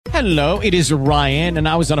Hello, it is Ryan, and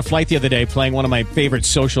I was on a flight the other day playing one of my favorite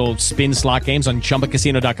social spin slot games on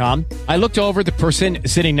ChumbaCasino.com. I looked over at the person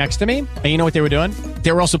sitting next to me, and you know what they were doing?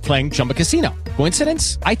 They were also playing Chumba Casino.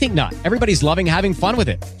 Coincidence? I think not. Everybody's loving having fun with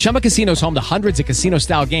it. Chumba Casino is home to hundreds of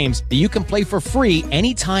casino-style games that you can play for free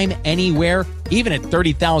anytime, anywhere, even at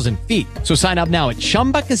 30,000 feet. So sign up now at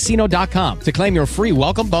ChumbaCasino.com to claim your free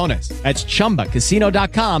welcome bonus. That's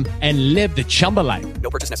ChumbaCasino.com and live the Chumba life.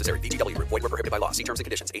 No purchase necessary. VGW. Void where prohibited by law. See terms and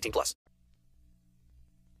conditions. 18 plus.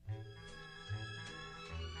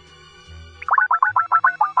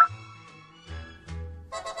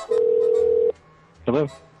 Hello?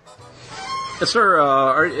 Yes,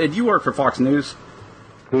 sir. Do you work for Fox News?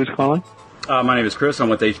 Who's calling? My name is Chris. I'm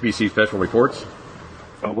with H.B.C. Special Reports.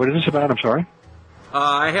 What is this about? I'm sorry.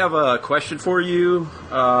 I have a question for you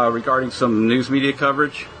regarding some news media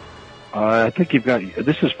coverage. I think you've got...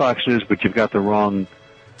 This is Fox News, but you've got the wrong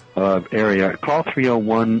area. Call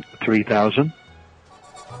 301-3000.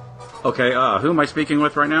 Okay. Who am I speaking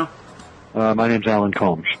with right now? My name's Alan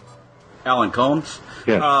Combs. Alan Combs?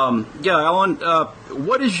 Yes. Alan,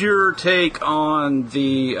 what is your take on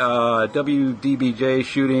the WDBJ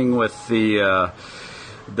shooting with the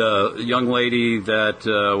young lady that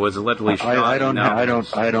was allegedly shot? I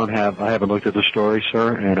haven't looked at the story,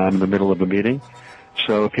 sir, and I'm in the middle of a meeting.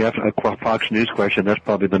 So if you have a Fox News question, that's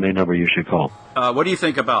probably the main number you should call. What do you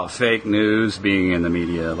think about fake news being in the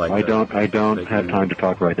media? I don't have time to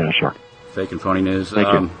talk right now, sir. Fake and phony news.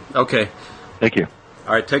 Thank you. Okay. Thank you.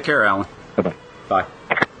 All right. Take care, Alan. Bye-bye. Bye.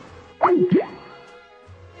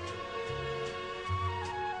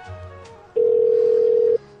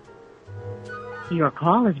 Your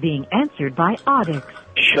call is being answered by Audix.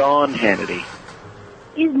 Sean Hannity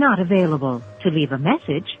Is not available. To leave a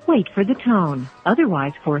message, wait for the tone.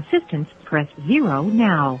 Otherwise, for assistance, press 0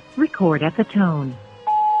 now. Record at the tone.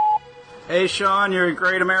 Hey, Sean, you're a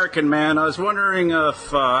great American, man. I was wondering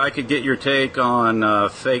if I could get your take on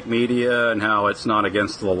fake media and how it's not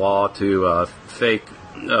against the law to fake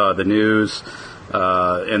the news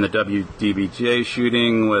and the WDBJ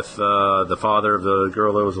shooting with the father of the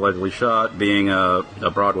girl that was allegedly shot being a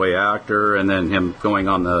Broadway actor, and then him going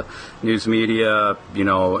on the news media,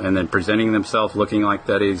 and then presenting himself looking like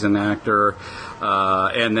that he's an actor.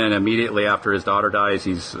 And then immediately after his daughter dies,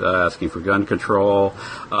 he's asking for gun control.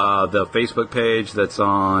 The Facebook page that's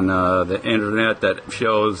on the internet that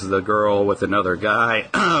shows the girl with another guy.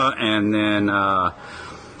 And then,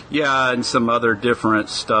 and some other different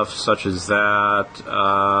stuff such as that.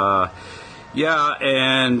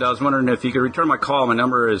 And I was wondering if you could return my call. My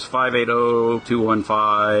number is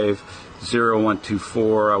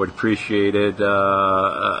 580-215-0124. I would appreciate it,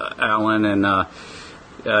 Alan. And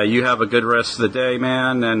you have a good rest of the day,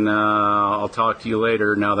 man, and I'll talk to you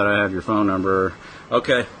later now that I have your phone number.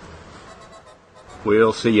 Okay.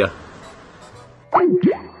 We'll see ya.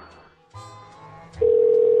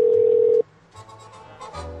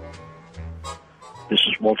 This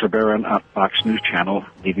is Walter Barron on Fox News Channel.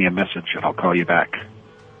 Leave me a message, and I'll call you back.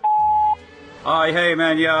 Hi, hey,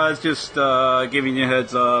 man. Yeah, I was just giving you a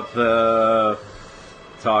heads up,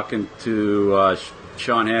 talking to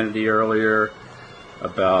Sean Hannity earlier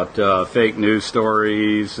about fake news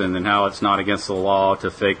stories and then how it's not against the law to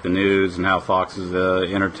fake the news, and how Fox is an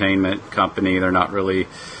entertainment company. They're not really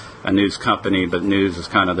a news company, but news is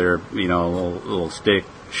kind of their, little shtick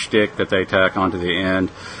that they tack onto the end.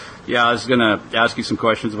 Yeah, I was going to ask you some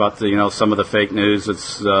questions about some of the fake news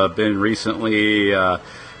that's been recently,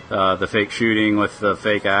 the fake shooting with the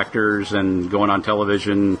fake actors and going on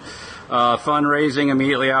television, fundraising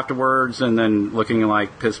immediately afterwards, and then looking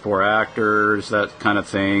like piss poor actors, that kind of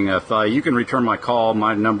thing. If you can return my call,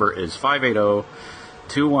 my number is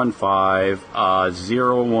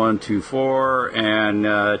 580-215-0124, and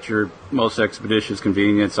at your most expeditious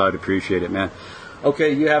convenience, I'd appreciate it, man.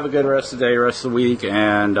 Okay, you have a good rest of the day, rest of the week,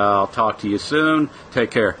 and I'll talk to you soon.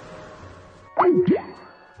 Take care.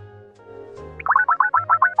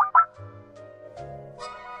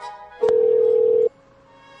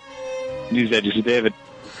 News Edge, this is David.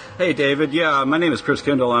 Hey, David. Yeah, my name is Chris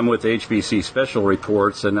Kendall. I'm with H.B.C. Special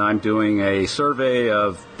Reports, and I'm doing a survey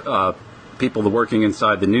of people working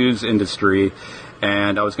inside the news industry.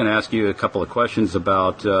 And I was going to ask you a couple of questions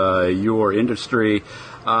about your industry.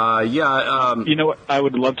 You know what? I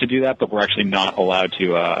would love to do that, but we're actually not allowed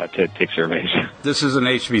to take surveys. This is an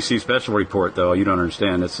H.B.C. Special Report, though. You don't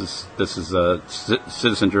understand. This is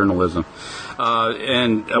citizen journalism.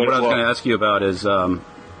 And what I was going to ask you about is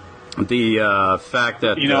the fact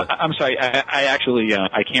that I'm sorry. I actually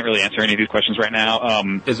I can't really answer any of these questions right now.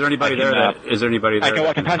 Is there anybody there? I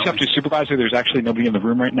can pass you up to a supervisor. There's actually nobody in the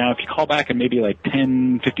room right now. If you call back in maybe like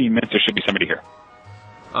 10, 15 minutes, there should be somebody here.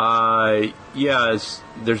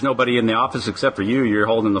 There's nobody in the office except for you. You're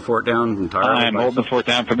holding the fort down entirely. I'm holding the fort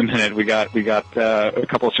down for the minute. We got a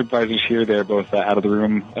couple of supervisors here. They're both out of the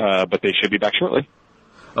room, but they should be back shortly.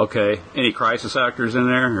 Okay. Any crisis actors in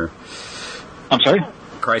there? Or? I'm sorry?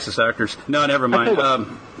 Crisis actors? No, never mind.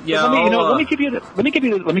 Let me give you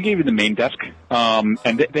the main desk,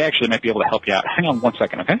 and they actually might be able to help you out. Hang on 1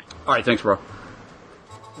 second, okay? All right, thanks, bro.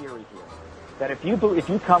 Theory here that if you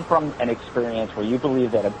come from an experience where you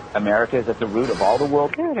believe that America is at the root of all the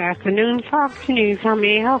world. Good afternoon, Fox News. How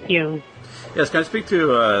may I help you? Yes, can I speak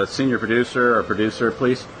to senior producer or producer,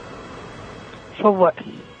 please? For what?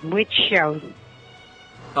 Which show?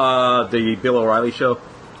 The Bill O'Reilly Show.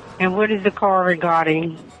 And what is the call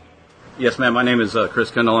regarding? Yes, ma'am. My name is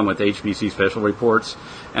Chris Kendall. I'm with H.B.C. Special Reports,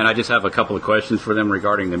 and I just have a couple of questions for them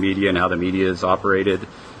regarding the media and how the media is operated.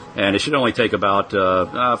 And it should only take about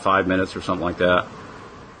 5 minutes or something like that.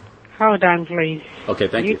 Hold on, please. Okay,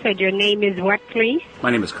 thank you. You said your name is what, please?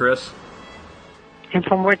 My name is Chris. And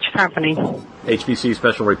from which company? H.B.C.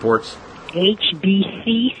 Special Reports.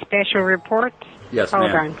 H.B.C. Special Reports? Yes, ma'am.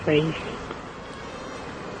 Hold on, please.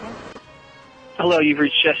 Hello, you've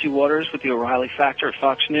reached Jesse Waters with the O'Reilly Factor at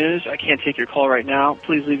Fox News. I can't take your call right now.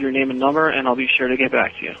 Please leave your name and number, and I'll be sure to get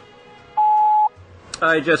back to you.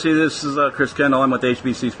 Hi, Jesse. This is Chris Kendall. I'm with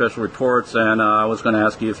HBC Special Reports, and I was going to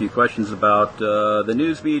ask you a few questions about the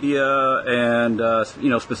news media and,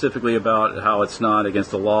 specifically about how it's not against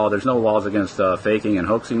the law. There's no laws against faking and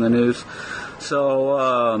hoaxing the news. So,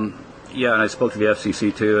 and I spoke to the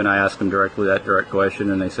FCC, too, and I asked them directly that direct question,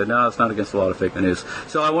 and they said, no, it's not against the law to fake the news.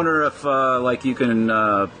 So I wonder if, you can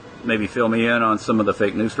maybe fill me in on some of the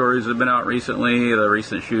fake news stories that have been out recently, the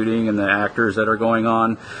recent shooting and the actors that are going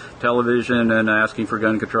on television and asking for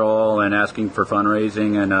gun control and asking for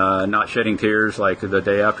fundraising and not shedding tears like the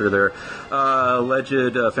day after their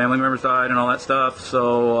alleged family members died and all that stuff.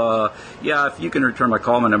 So, if you can return my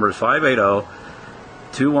call, my number is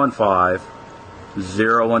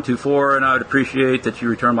 580-215-0124, and I would appreciate that you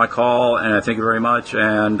return my call, and I thank you very much,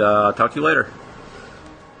 and talk to you later.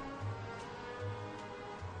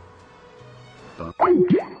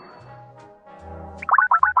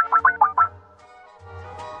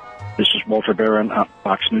 This is Walter Barron on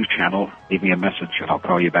Fox News Channel. Leave me a message, and I'll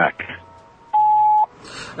call you back.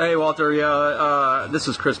 Hey, Walter. This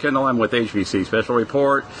is Chris Kendall. I'm with HBC Special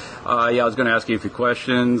Report. I was going to ask you a few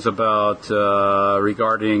questions about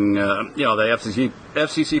regarding, the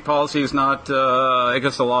FCC policy is not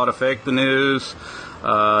against the law to fake the news.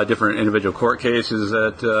 Different individual court cases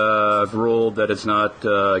that have ruled that it's not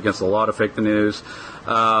against the law to fake the news.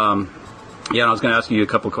 I was going to ask you a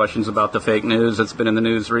couple questions about the fake news that's been in the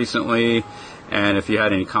news recently, and if you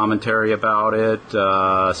had any commentary about it,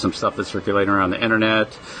 some stuff that's circulating around the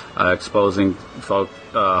internet, exposing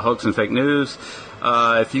hoax and fake news.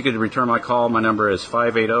 If you could return my call, my number is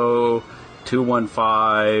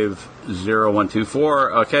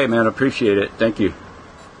 580-215-0124. Okay, man, appreciate it. Thank you.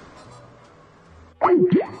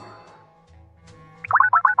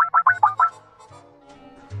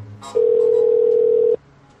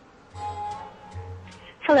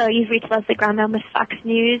 Hello, you've reached Leslie Grandma with Fox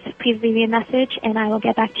News. Please leave me a message, and I will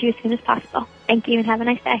get back to you as soon as possible. Thank you, and have a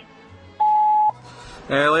nice day.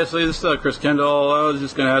 Hey, Leslie, this is Chris Kendall. I was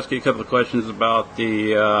just going to ask you a couple of questions about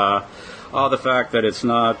the fact that it's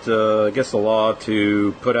not against the law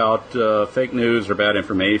to put out fake news or bad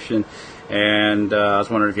information. And I was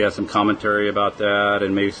wondering if you had some commentary about that,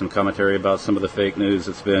 and maybe some commentary about some of the fake news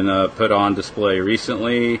that's been put on display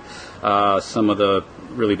recently, some of the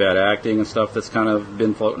really bad acting and stuff that's kind of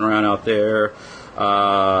been floating around out there.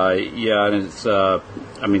 And it's, a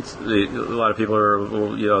lot of people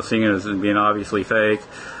are, seeing it as being obviously fake.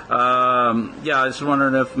 I was just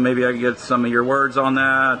wondering if maybe I could get some of your words on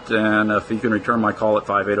that, and if you can return my call at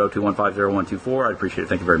 580-215-0124, I'd appreciate it.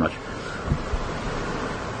 Thank you very much.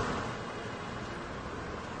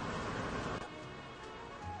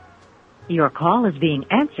 Your call is being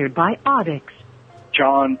answered by Audix.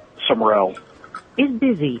 John Summerell is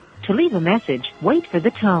busy. To leave a message, wait for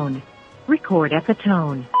the tone. Record at the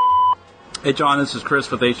tone. Hey, John, this is Chris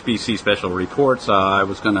with HBC Special Reports. I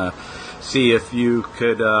was going to see if you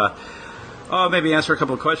could maybe answer a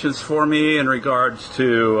couple of questions for me in regards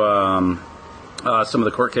to some of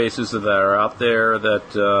the court cases that are out there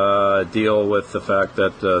that deal with the fact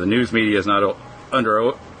that the news media is not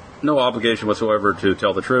under no obligation whatsoever to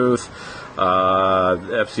tell the truth.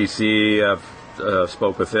 FCC, I've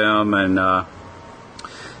spoke with them, and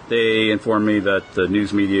they informed me that the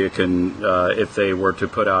news media can, if they were to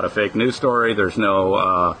put out a fake news story, there's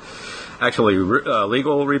no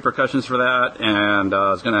legal repercussions for that. And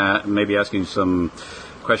I was going to maybe ask you some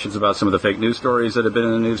questions about some of the fake news stories that have been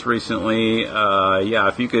in the news recently.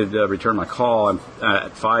 If you could return my call, I'm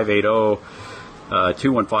at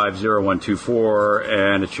 580-215-0124,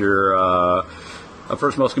 and it's your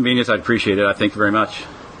first most convenience. I'd appreciate it. I thank you very much.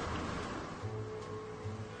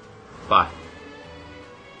 Bye.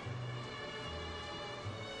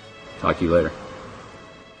 Talk to you later.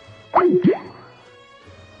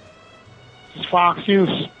 Fox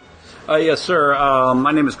News. Yes, sir.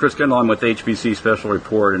 My name is Chris Kendall. I'm with H.B.C. Special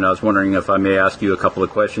Report, and I was wondering if I may ask you a couple of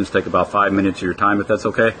questions. Take about 5 minutes of your time, if that's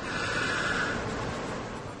okay.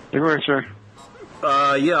 Go ahead, sir.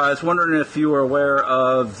 I was wondering if you were aware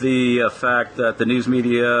of the fact that the news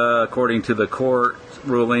media, according to the court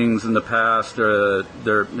rulings in the past, they're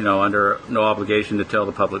under no obligation to tell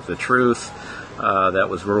the public the truth. That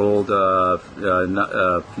was ruled not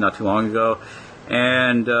too long ago.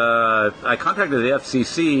 And I contacted the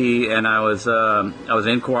FCC, and I was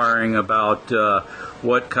inquiring about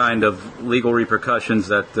what kind of legal repercussions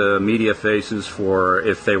that the media faces for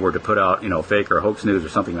if they were to put out, fake or hoax news or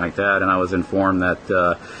something like that. And I was informed that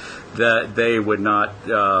that they would not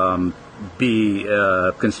be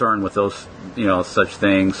concerned with those, such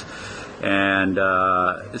things. And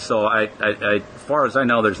so, as far as I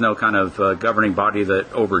know, there's no kind of governing body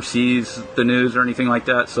that oversees the news or anything like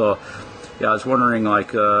that. So. Yeah, I was wondering,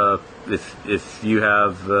 if you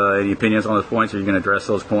have any opinions on those points, are you going to address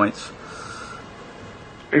those points?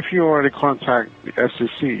 If you were to contact the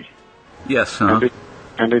FCC, yes, and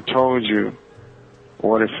they told you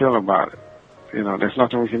what they feel about it, there's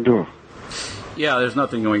nothing we can do. Yeah, there's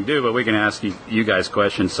nothing we can do, but we can ask you guys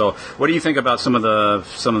questions. So, what do you think about some of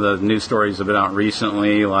the news stories that have been out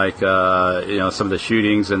recently, like some of the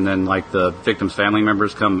shootings, and then like the victims' family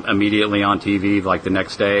members come immediately on TV like the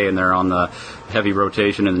next day, and they're on the heavy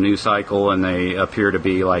rotation in the news cycle, and they appear to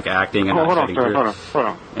be like acting and hold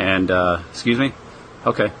on. And excuse me,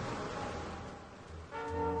 okay.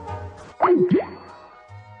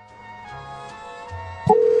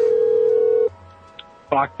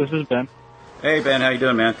 Fox, this is Ben. Hey, Ben, how you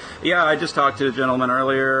doing, man? Yeah, I just talked to a gentleman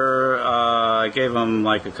earlier. I gave him,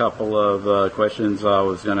 a couple of questions I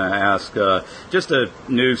was going to ask. Just a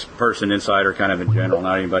news person, insider kind of in general,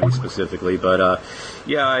 not anybody specifically. But, I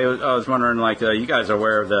was wondering, you guys are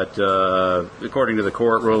aware that, according to the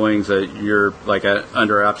court rulings, that you're,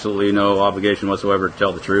 under absolutely no obligation whatsoever to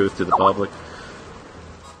tell the truth to the public?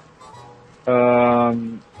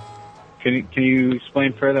 Can you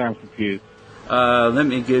explain further? I'm confused. Let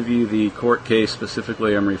me give you the court case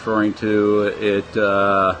specifically I'm referring to. It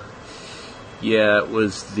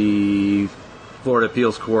was the Florida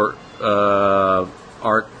Appeals Court,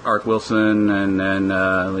 Art Wilson, and then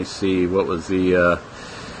let's see, what was the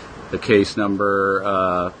case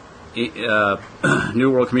number? New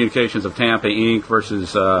World Communications of Tampa Inc.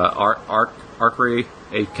 versus Fakery,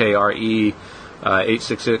 AKRE,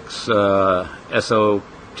 866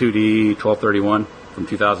 SO2D 1231 from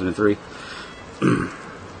 2003.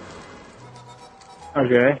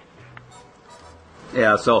 Okay.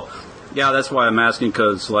 Yeah, so, that's why I'm asking,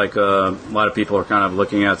 because, a lot of people are kind of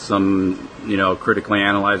looking at some, critically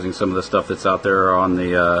analyzing some of the stuff that's out there on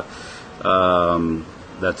the,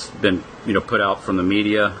 that's been, put out from the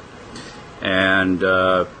media. And,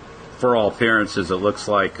 for all appearances, it looks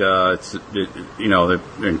like, they're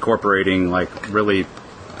incorporating, really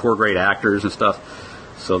poor grade actors and stuff,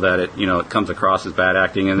 so that it comes across as bad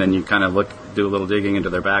acting, and then you kind of do a little digging into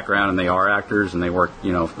their background, and they are actors, and they work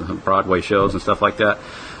Broadway shows and stuff like that.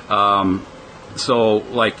 So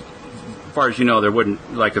as far as there wouldn't,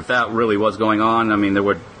 if that really was going on, I mean, there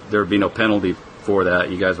would be no penalty for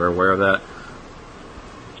that. You guys are aware of that?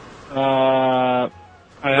 I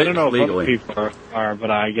don't know if other legally. people are,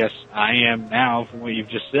 but I guess I am now from what you've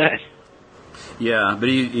just said. Yeah, but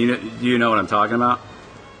do you know what I'm talking about?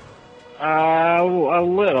 A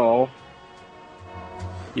little.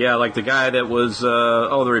 Yeah, the guy that was,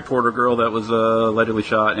 the reporter girl that was allegedly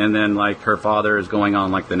shot, and then, her father is going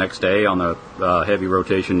on, the next day on the heavy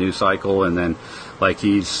rotation news cycle, and then,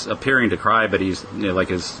 he's appearing to cry, but he's,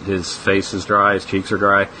 his face is dry, his cheeks are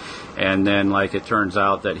dry, and then, it turns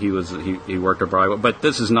out that he worked at Broadway. But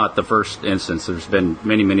this is not the first instance. There's been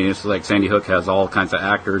many, many instances, Sandy Hook has all kinds of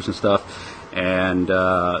actors and stuff, and,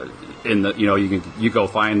 you go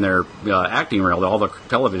find their acting reel, all the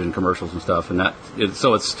television commercials and stuff, and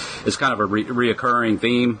so it's kind of a reoccurring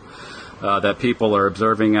theme that people are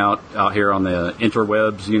observing out here on the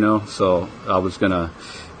interwebs, So I was gonna,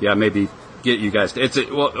 maybe get you guys.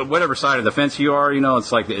 Whatever side of the fence you are,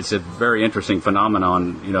 it's it's a very interesting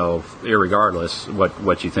phenomenon, irregardless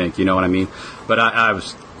what you think, you know what I mean. But I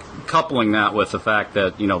was coupling that with the fact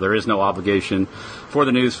that, there is no obligation for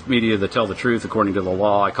the news media to tell the truth according to the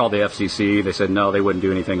law. I called the FCC. They said no, they wouldn't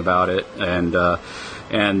do anything about it.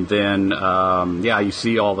 And then, you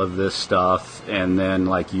see all of this stuff, and then,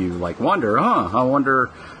 you wonder, I wonder,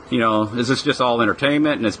 is this just all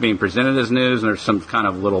entertainment, and it's being presented as news, and there's some kind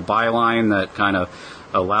of little byline that kind of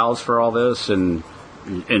allows for all this, and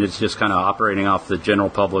it's just kind of operating off the general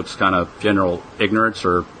public's kind of general ignorance,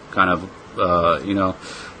 or kind of,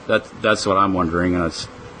 that's what I'm wondering. And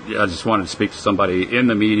I just wanted to speak to somebody in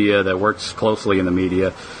the media that works closely in the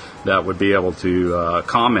media that would be able to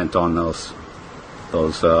comment on those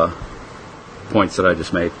points that I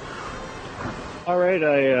just made. All right,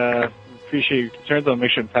 I appreciate your concerns. I'll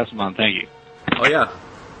make sure to pass them on. Thank you. Oh, yeah.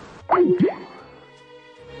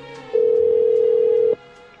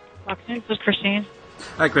 Fox News, this is Christine.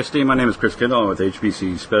 Hi, Christine. My name is Chris Kendall with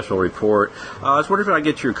H.B.C. Special Report. I was wondering if I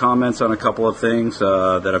could get your comments on a couple of things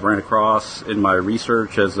that I've ran across in my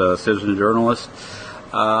research as a citizen journalist.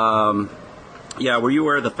 Were you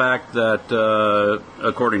aware of the fact that,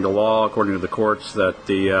 according to law, according to the courts, that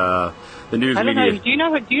the news I don't media...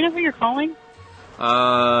 know. Do you know who you're calling?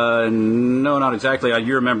 No, not exactly.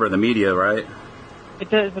 You're a member of the media, right? It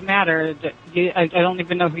doesn't matter. I don't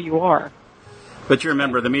even know who you are. But you're a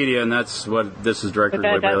member of the media, and that's what this is directly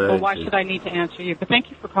related to. Well, why should I need to answer you? But thank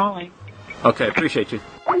you for calling. Okay, appreciate you.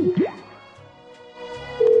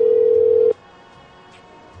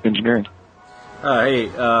 Engineering. Hey,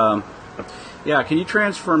 can you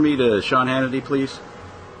transfer me to Sean Hannity, please?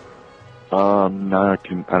 No,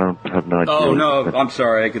 I don't have no idea. Oh, no, I'm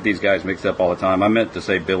sorry. I get these guys mixed up all the time. I meant to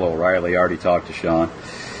say Bill O'Reilly. I already talked to Sean.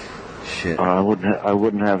 Shit. I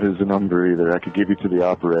wouldn't have his number either. I could give you to the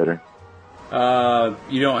operator.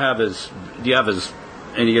 You don't have his... Do you have his...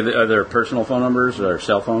 Any other personal phone numbers or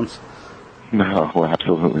cell phones? No,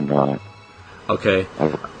 absolutely not. Okay. All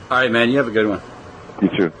right, man. You have a good one. You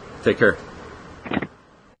too. Take care.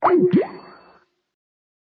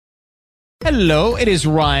 Hello, it is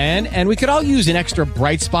Ryan, and we could all use an extra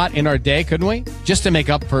bright spot in our day, couldn't we? Just to make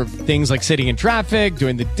up for things like sitting in traffic,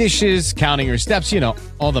 doing the dishes, counting your steps,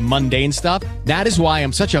 all the mundane stuff. That is why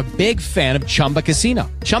I'm such a big fan of Chumba Casino.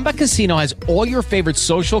 Chumba Casino has all your favorite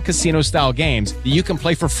social casino-style games that you can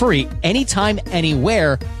play for free anytime,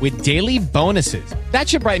 anywhere with daily bonuses. That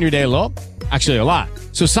should brighten your day a little. Actually, a lot.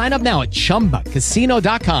 So sign up now at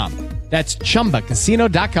ChumbaCasino.com. That's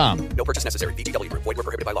ChumbaCasino.com. No purchase necessary. VGW Group. Void where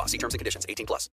prohibited by law. See terms and conditions. 18+.